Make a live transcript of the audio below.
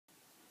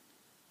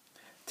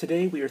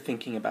Today we are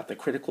thinking about the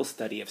critical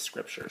study of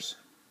scriptures.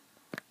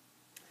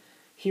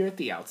 Here at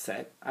the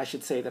outset, I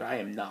should say that I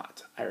am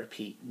not, I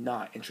repeat,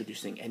 not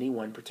introducing any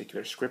one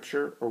particular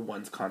scripture or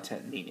one's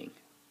content meaning.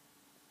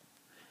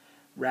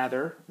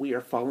 Rather, we are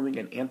following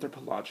an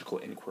anthropological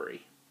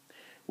inquiry.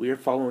 We are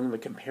following the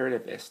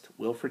comparativist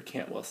Wilfred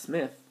Cantwell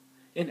Smith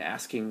in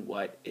asking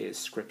what is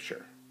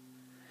scripture.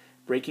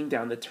 Breaking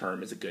down the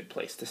term is a good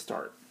place to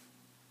start.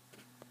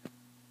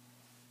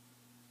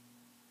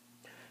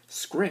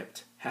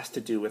 Script has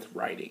to do with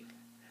writing.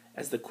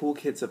 As the cool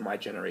kids of my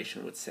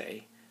generation would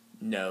say,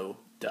 no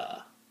duh.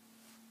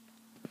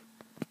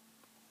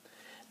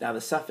 Now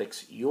the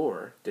suffix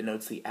 "your"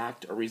 denotes the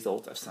act or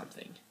result of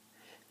something.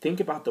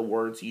 Think about the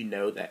words you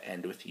know that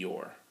end with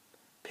 "your."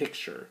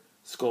 Picture,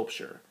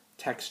 sculpture,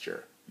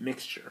 texture,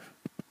 mixture.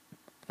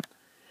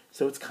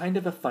 So it's kind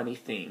of a funny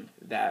thing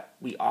that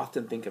we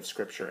often think of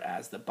scripture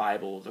as the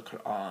Bible, the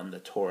Quran, the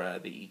Torah,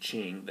 the I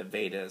Ching, the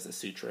Vedas, the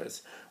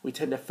Sutras. We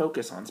tend to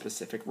focus on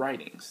specific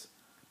writings.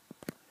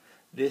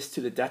 This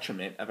to the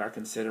detriment of our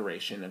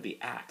consideration of the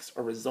acts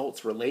or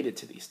results related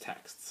to these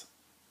texts.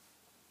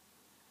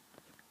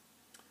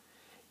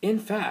 In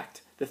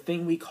fact, the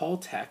thing we call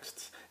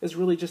texts is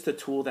really just a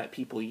tool that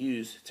people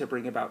use to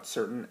bring about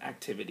certain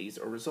activities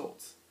or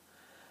results.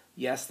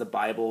 Yes, the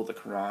Bible, the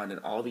Quran, and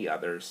all the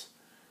others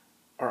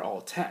are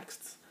all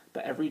texts,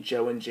 but every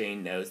Joe and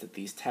Jane knows that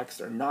these texts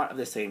are not of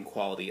the same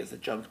quality as the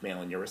junk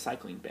mail in your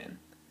recycling bin.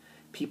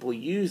 People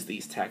use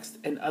these texts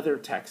and other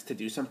texts to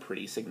do some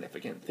pretty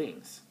significant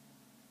things.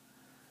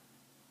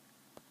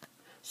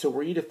 So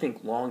were you to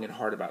think long and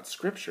hard about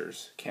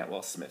scriptures,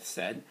 Cantwell Smith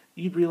said,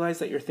 you'd realize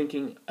that you're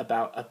thinking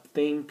about a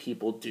thing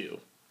people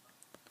do,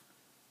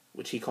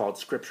 which he called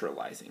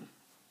scripturalizing.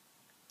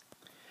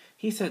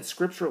 He said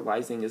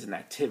scripturalizing is an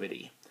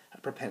activity, a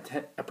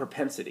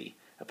propensity,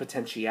 a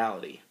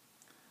potentiality.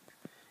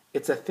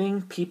 It's a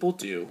thing people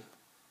do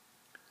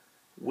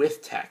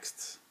with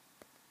texts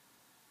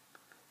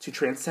to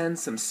transcend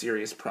some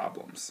serious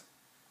problems.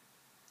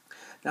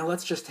 Now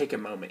let's just take a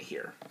moment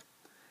here.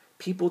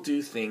 People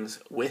do things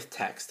with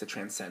text to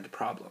transcend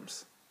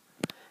problems.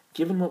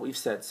 Given what we've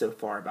said so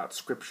far about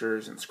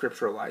scriptures and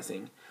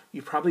scripturalizing,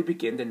 you probably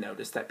begin to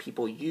notice that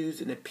people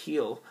use and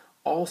appeal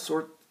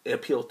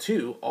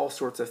to all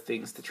sorts of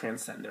things to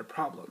transcend their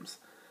problems.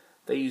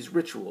 They use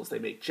rituals, they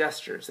make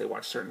gestures, they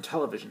watch certain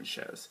television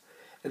shows.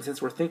 And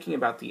since we're thinking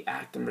about the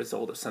act and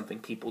result of something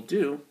people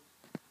do,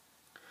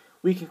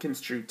 we can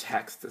construe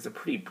text as a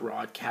pretty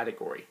broad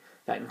category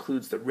that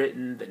includes the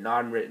written, the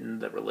non-written,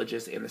 the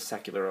religious, and the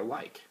secular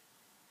alike.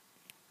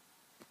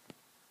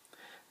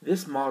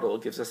 This model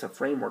gives us a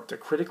framework to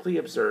critically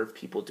observe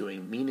people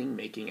doing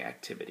meaning-making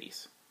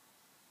activities.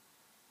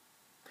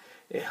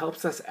 It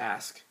helps us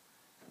ask,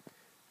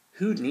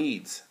 who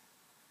needs,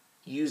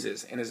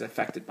 uses, and is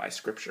affected by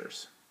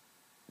scriptures?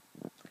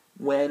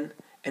 When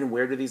and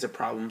where do these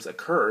problems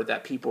occur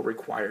that people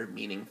require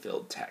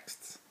meaning-filled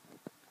texts?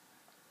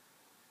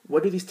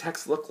 What do these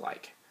texts look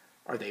like?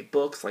 Are they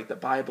books like the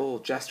Bible,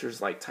 gestures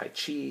like Tai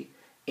Chi,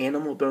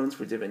 animal bones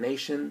for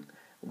divination,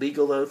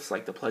 legal oaths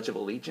like the Pledge of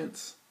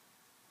Allegiance?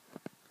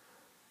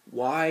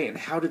 Why and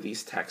how do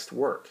these texts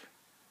work?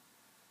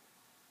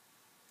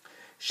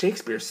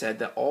 Shakespeare said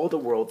that all the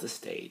world's a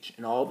stage,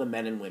 and all the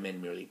men and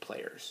women merely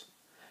players.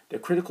 The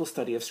critical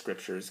study of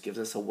scriptures gives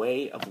us a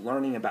way of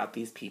learning about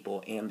these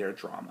people and their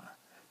drama,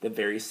 the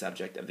very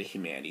subject of the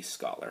humanities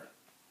scholar.